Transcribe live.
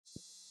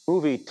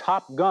Movie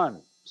Top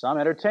Gun, some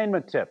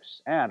entertainment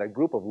tips, and a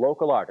group of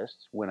local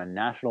artists win a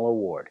national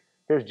award.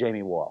 Here's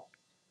Jamie Wall.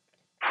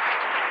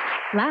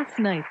 Last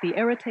night, the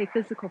Arete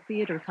Physical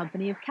Theatre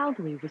Company of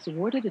Calgary was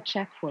awarded a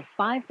check for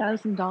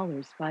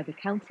 $5,000 by the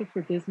Council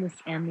for Business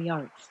and the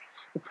Arts.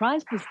 The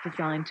prize was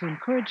designed to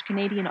encourage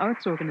Canadian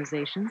arts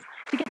organizations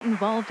to get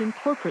involved in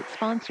corporate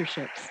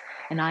sponsorships,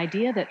 an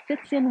idea that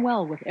fits in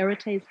well with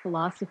Arete's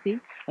philosophy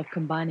of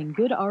combining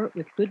good art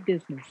with good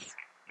business.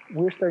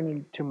 We're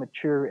starting to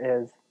mature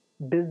as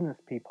business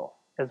people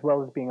as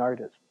well as being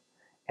artists.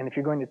 And if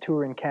you're going to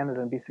tour in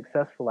Canada and be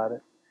successful at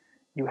it,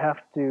 you have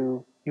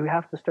to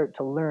start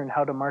to learn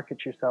how to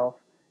market yourself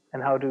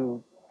and how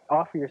to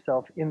offer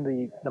yourself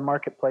in the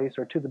marketplace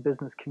or to the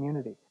business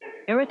community.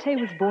 Arete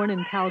was born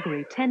in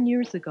Calgary 10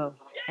 years ago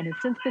and has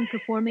since been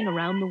performing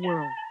around the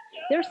world.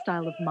 Their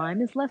style of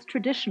mime is less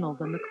traditional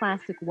than the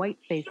classic white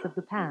face of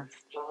the past.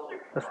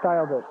 The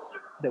style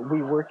that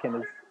we work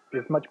in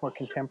is much more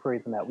contemporary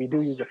than that. We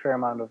do use a fair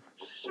amount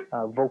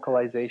of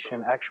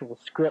vocalization, actual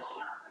script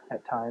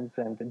at times,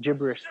 and the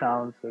gibberish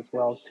sounds as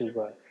well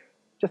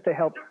just to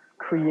help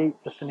create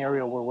the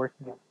scenario we're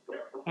working in.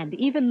 And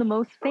even the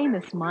most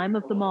famous mime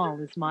of them all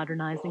is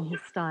modernizing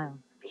his style.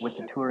 With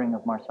the touring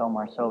of Marcel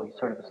Marceau, he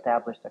sort of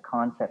established a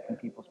concept in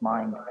people's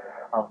mind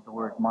of the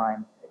word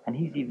mime, and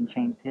he's even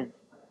changed his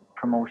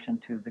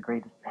promotion to the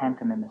greatest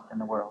pantomimist in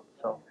the world.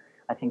 So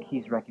I think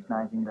he's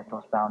recognizing that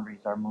those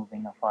boundaries are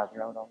moving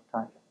farther out all the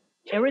time.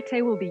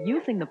 Arete will be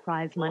using the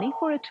prize money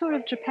for a tour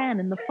of Japan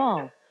in the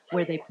fall,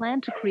 where they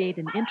plan to create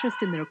an interest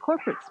in their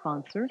corporate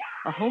sponsor,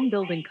 a home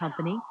building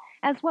company,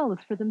 as well as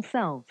for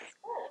themselves,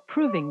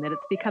 proving that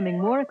it's becoming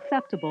more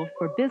acceptable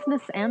for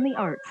business and the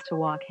arts to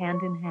walk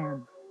hand in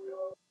hand.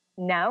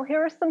 Now,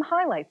 here are some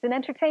highlights in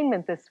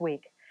entertainment this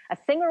week. A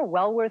singer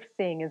well worth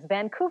seeing is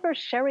Vancouver's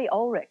Shari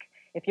Ulrich.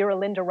 If you're a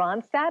Linda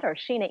Ronstadt or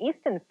Sheena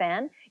Easton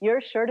fan, you're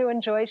sure to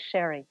enjoy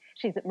Shari.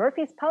 She's at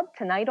Murphy's Pub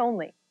tonight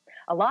only.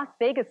 A Las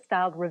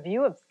Vegas-styled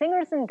review of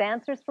singers and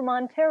dancers from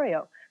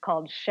Ontario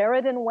called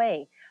Sheridan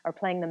Way are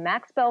playing the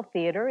Max Bell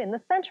Theatre in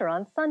the Centre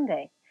on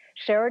Sunday.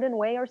 Sheridan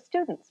Way are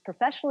students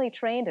professionally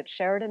trained at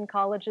Sheridan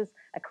College's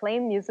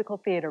acclaimed musical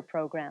theatre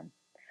program.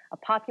 A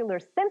popular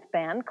synth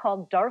band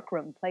called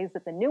Darkroom plays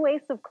at the New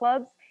Ace of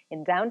Clubs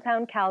in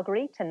downtown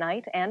Calgary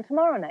tonight and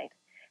tomorrow night.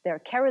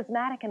 They're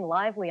charismatic and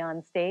lively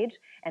on stage,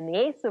 and the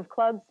Ace of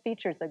Clubs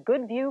features a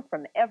good view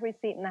from every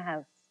seat in the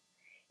house.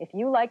 If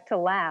you like to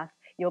laugh,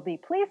 you'll be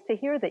pleased to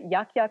hear that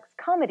Yuk Yuk's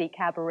Comedy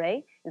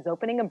Cabaret is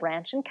opening a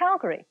branch in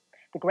Calgary.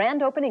 The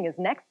grand opening is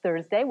next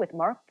Thursday with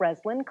Mark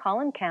Breslin,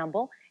 Colin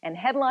Campbell, and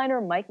headliner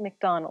Mike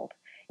McDonald.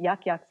 Yuk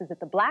Yuk's is at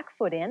the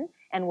Blackfoot Inn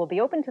and will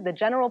be open to the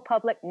general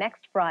public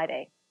next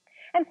Friday.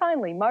 And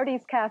finally,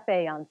 Marty's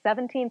Cafe on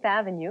 17th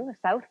Avenue,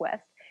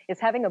 Southwest, is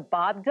having a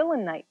Bob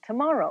Dylan night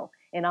tomorrow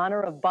in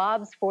honor of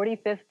Bob's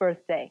 45th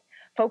birthday.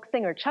 Folk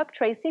singer Chuck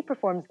Tracy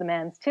performs the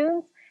man's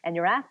tunes, and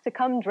you're asked to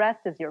come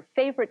dressed as your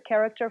favorite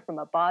character from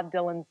a Bob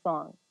Dylan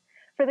song.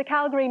 For the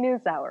Calgary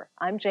Newshour,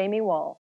 I'm Jamie Wall.